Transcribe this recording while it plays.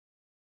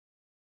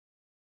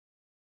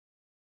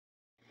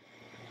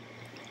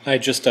I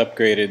just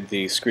upgraded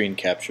the screen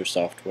capture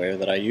software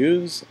that I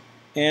use,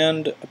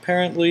 and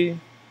apparently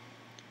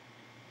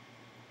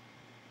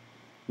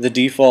the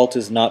default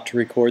is not to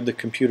record the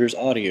computer's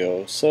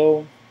audio,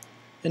 so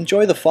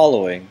enjoy the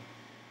following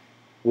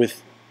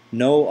with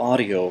no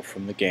audio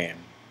from the game.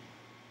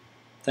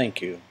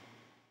 Thank you.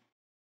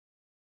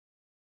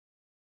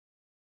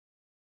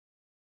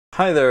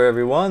 Hi there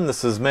everyone,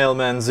 this is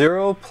Mailman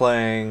Zero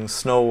playing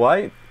Snow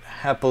White,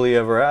 Happily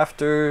Ever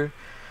After,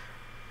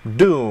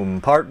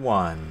 Doom Part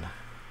 1.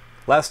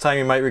 Last time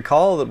you might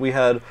recall that we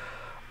had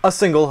a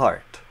single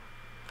heart.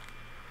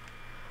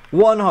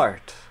 One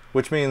heart,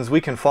 which means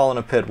we can fall in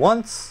a pit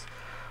once,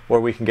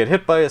 or we can get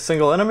hit by a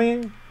single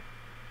enemy,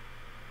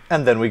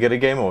 and then we get a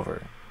game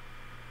over.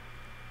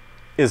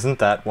 Isn't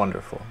that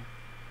wonderful?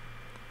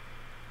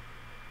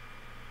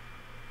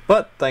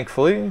 But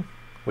thankfully,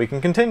 we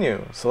can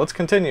continue, so let's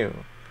continue.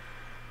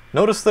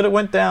 Notice that it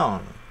went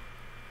down.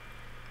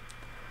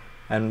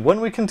 And when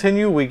we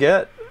continue, we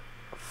get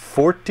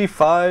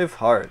 45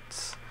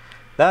 hearts.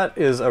 That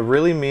is a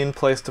really mean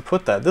place to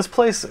put that. This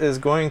place is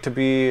going to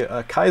be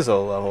a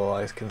Kaizo level,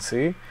 I can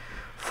see,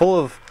 full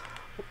of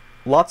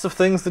lots of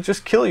things that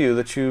just kill you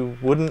that you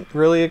wouldn't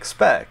really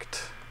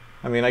expect.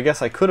 I mean, I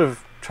guess I could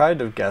have tried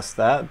to guess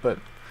that, but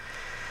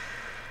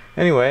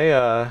anyway,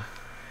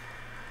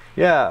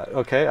 yeah,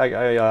 okay,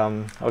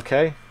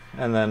 okay,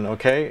 and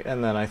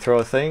then I throw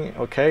a thing,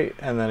 okay,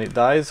 and then it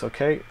dies,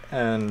 okay,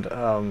 and,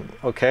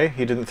 okay,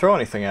 he didn't throw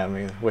anything at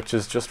me, which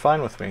is just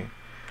fine with me.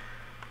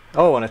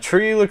 Oh, and a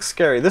tree looks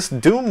scary. This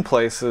Doom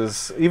place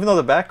is, even though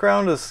the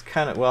background is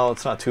kind of, well,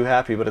 it's not too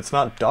happy, but it's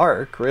not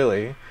dark,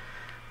 really.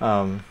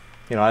 You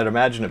know, I'd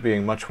imagine it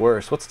being much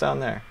worse. What's down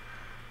there?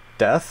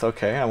 Death?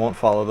 Okay, I won't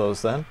follow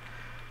those then.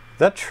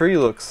 That tree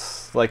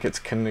looks like it's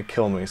gonna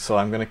kill me, so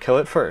I'm gonna kill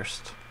it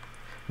first.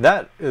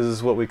 That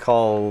is what we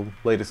call,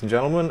 ladies and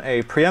gentlemen,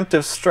 a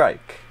preemptive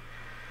strike,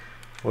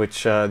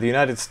 which the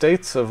United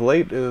States of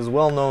late is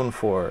well known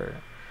for.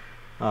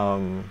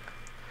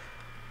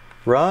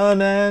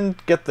 Run and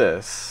get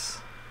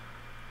this.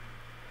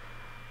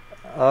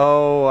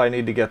 Oh, I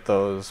need to get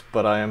those,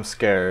 but I am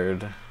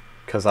scared,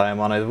 because I am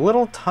on a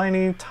little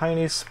tiny,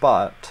 tiny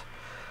spot,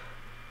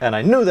 and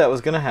I knew that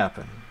was going to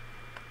happen.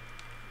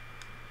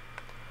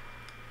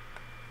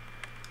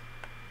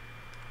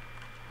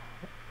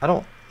 I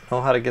don't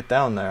know how to get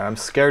down there. I'm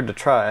scared to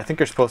try. I think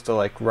you're supposed to,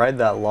 like, ride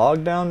that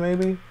log down,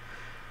 maybe?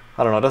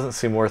 I don't know, it doesn't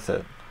seem worth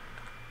it.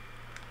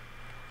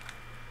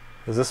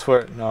 Is this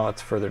where... No,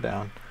 it's further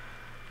down.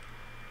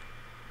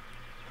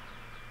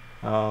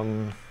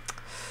 Oh!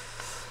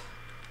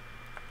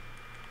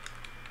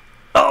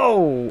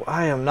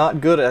 I am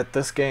not good at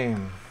this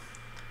game.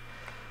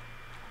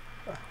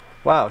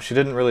 Wow, she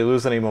didn't really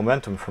lose any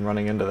momentum from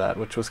running into that,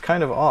 which was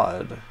kind of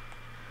odd.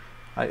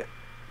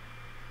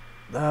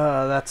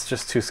 That's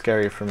just too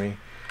scary for me.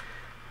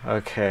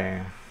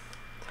 Okay.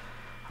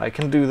 I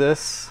can do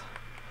this.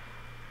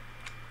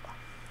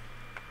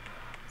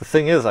 The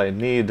thing is, I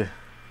need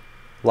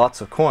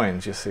lots of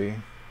coins, you see.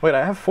 Wait,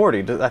 I have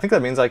 40. I think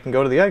that means I can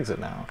go to the exit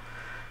now.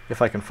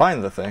 If I can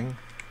find the thing.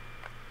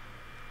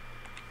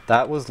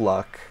 That was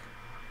luck.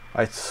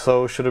 I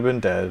so should have been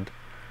dead.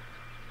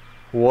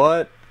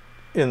 What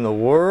in the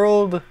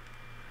world?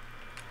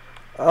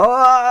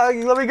 Oh,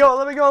 let me go,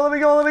 let me go, let me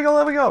go, let me go,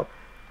 let me go.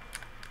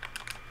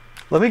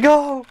 Let me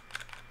go!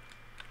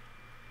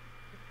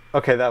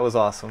 Okay, that was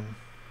awesome.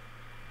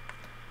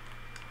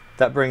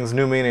 That brings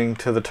new meaning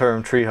to the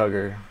term tree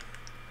hugger.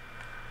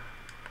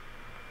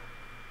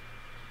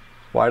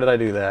 Why did I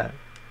do that?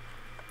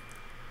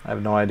 I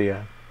have no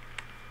idea.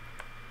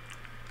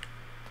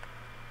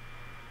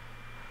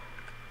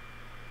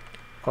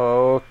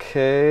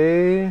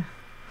 Okay.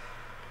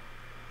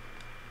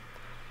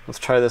 Let's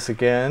try this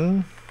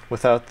again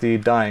without the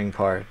dying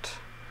part.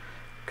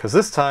 Because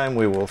this time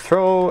we will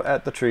throw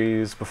at the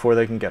trees before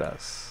they can get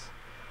us.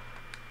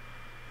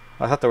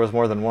 I thought there was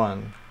more than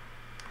one.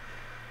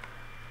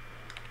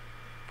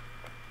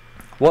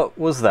 What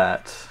was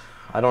that?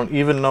 I don't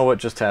even know what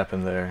just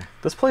happened there.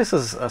 This place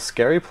is a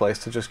scary place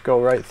to just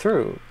go right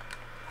through.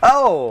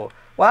 Oh!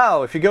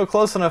 Wow, if you go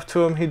close enough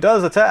to him, he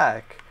does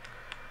attack.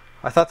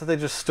 I thought that they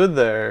just stood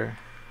there.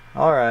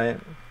 Alright.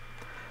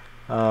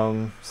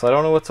 So I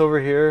don't know what's over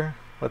here.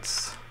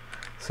 Let's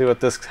see what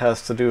this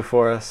has to do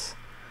for us.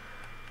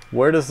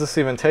 Where does this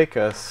even take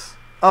us?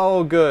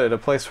 Oh, good, a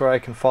place where I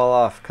can fall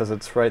off because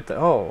it's right there.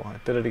 Oh, I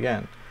did it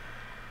again.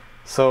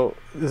 So,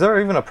 is there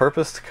even a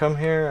purpose to come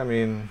here? I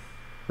mean,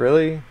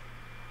 really?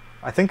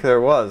 I think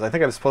there was. I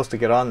think I was supposed to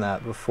get on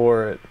that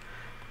before it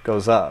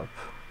goes up,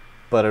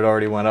 but it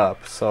already went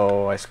up,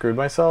 so I screwed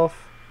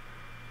myself.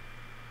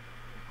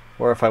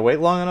 Or if I wait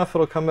long enough,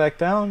 it'll come back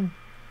down.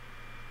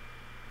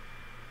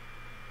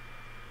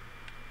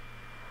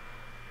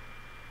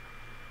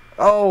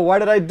 Oh, why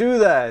did I do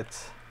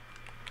that?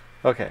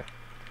 Okay.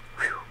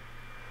 Whew.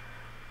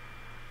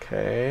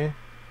 Okay.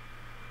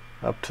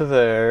 Up to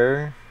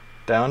there.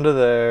 Down to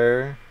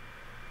there.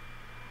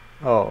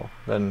 Oh,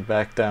 then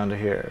back down to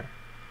here.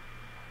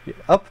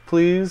 Up,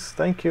 please.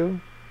 Thank you.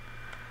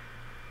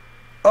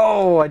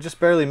 Oh, I just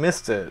barely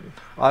missed it.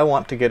 I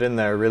want to get in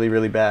there really,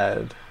 really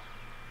bad.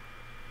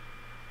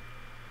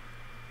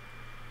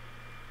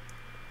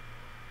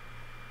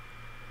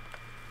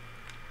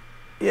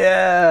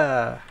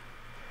 Yeah!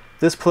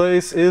 This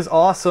place is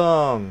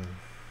awesome!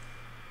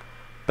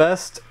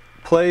 Best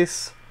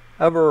place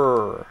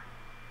ever!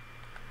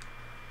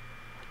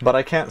 But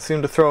I can't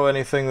seem to throw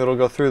anything that'll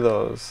go through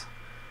those.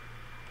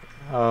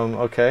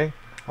 Okay.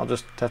 I'll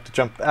just have to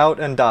jump out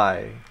and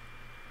die.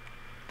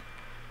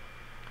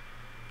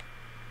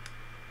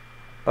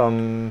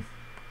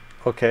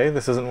 Okay,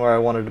 this isn't where I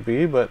wanted to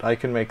be, but I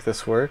can make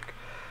this work.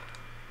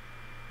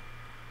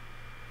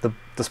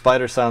 The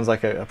spider sounds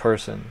like a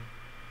person.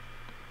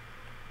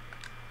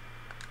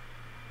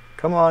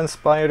 Come on,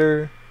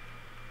 spider.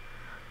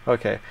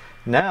 Okay,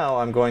 now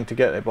I'm going to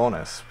get a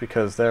bonus,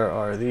 because there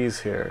are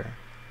these here.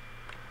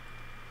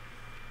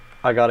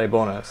 I got a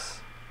bonus.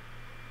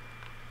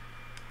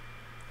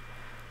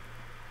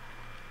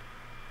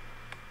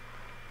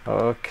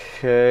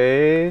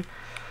 Okay,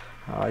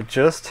 I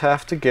just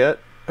have to get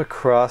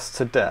across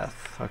to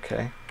death.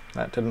 Okay,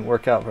 that didn't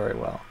work out very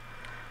well.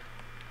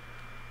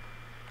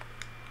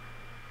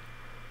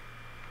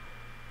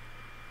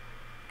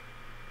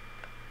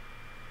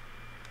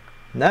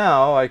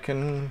 Now I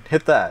can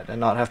hit that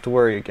and not have to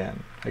worry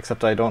again,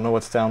 except I don't know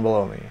what's down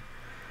below me.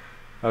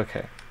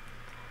 Okay,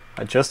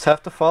 I just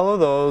have to follow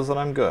those and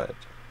I'm good.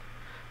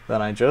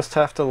 Then I just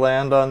have to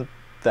land on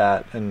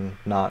that and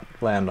not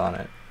land on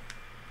it.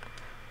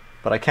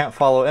 But I can't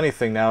follow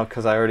anything now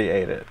because I already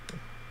ate it.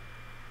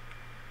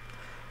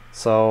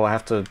 So I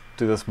have to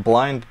do this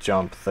blind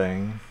jump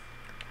thing.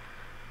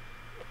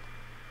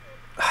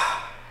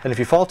 And if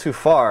you fall too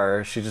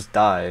far, she just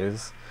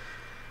dies.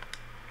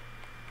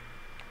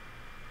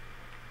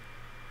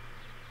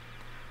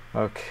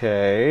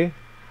 Okay.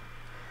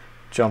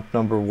 Jump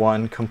number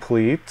 1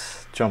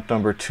 complete. Jump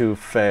number 2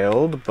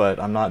 failed, but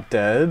I'm not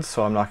dead,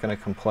 so I'm not going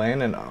to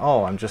complain. And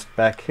oh, I'm just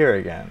back here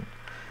again.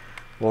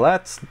 Well,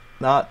 that's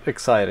not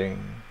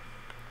exciting.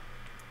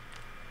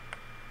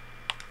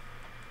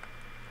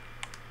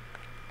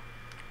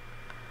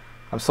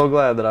 I'm so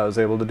glad that I was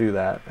able to do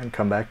that and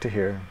come back to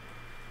here.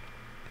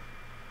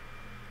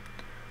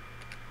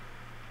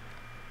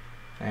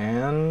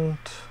 And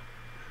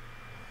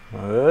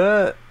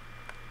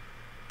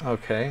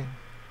okay.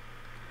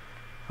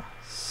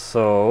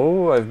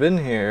 So I've been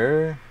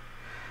here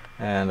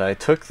and I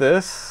took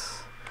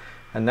this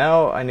and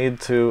now I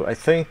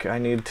think I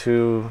need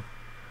to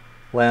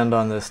land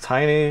on this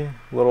tiny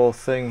little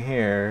thing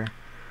here.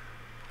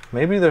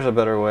 Maybe there's a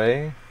better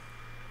way.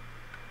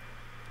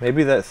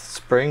 Maybe that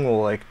spring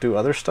will like do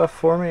other stuff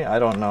for me? I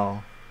don't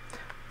know.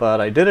 But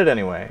I did it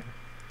anyway.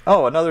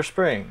 Oh, another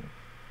spring.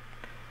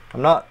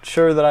 I'm not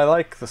sure that I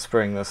like the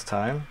spring this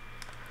time.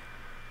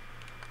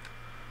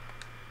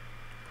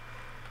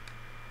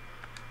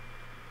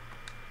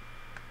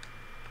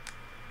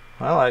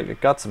 Well, I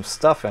got some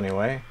stuff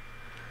anyway.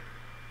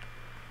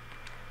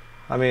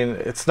 I mean,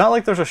 it's not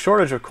like there's a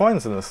shortage of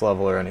coins in this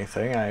level or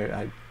anything.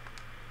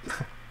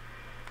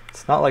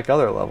 It's not like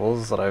other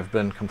levels that I've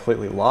been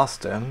completely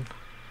lost in.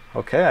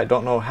 Okay, I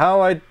don't know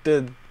how I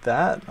did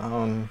that.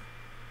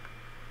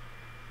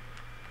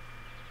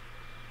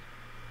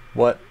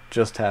 What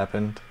just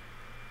happened?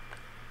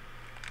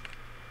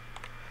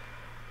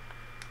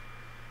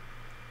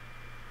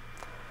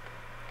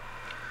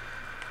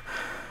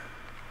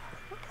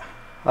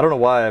 I don't know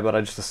why, but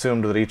I just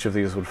assumed that each of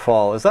these would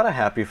fall. Is that a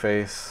happy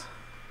face?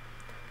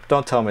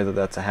 Don't tell me that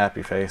that's a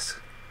happy face.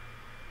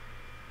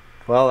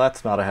 Well,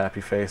 that's not a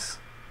happy face.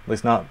 At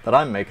least not that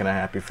I'm making a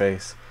happy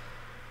face.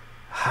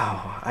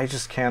 Oh, I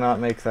just cannot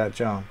make that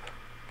jump.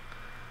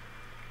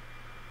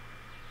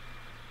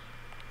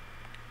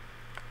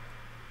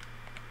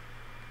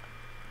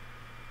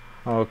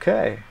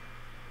 Okay.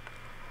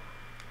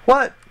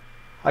 What?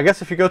 I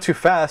guess if you go too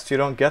fast, you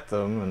don't get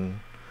them, and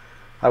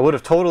I would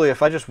have totally,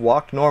 if I just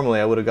walked normally,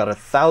 I would have got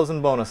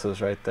 1,000 bonuses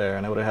right there,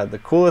 and I would have had the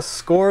coolest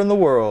score in the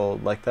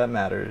world, like that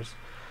matters.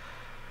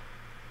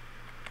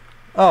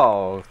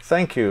 Oh,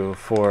 thank you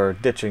for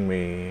ditching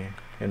me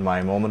in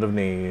my moment of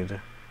need.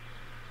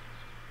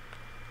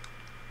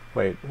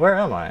 Wait, where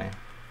am I?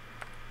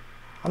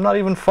 I'm not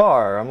even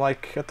far. I'm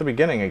like at the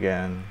beginning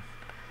again.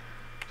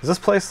 Does this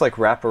place like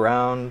wrap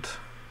around?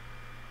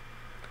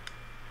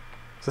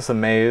 Is this a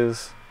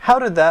maze? How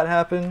did that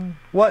happen?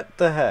 What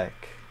the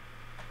heck?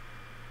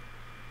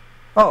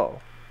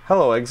 Oh,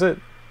 hello exit.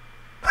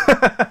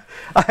 I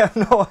have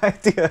no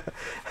idea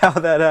how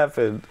that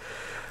happened,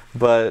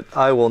 but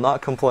I will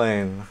not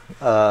complain.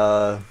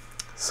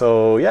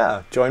 So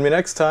yeah, join me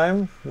next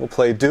time. We'll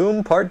play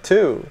Doom Part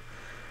 2.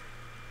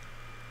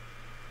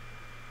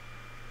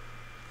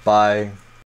 Bye.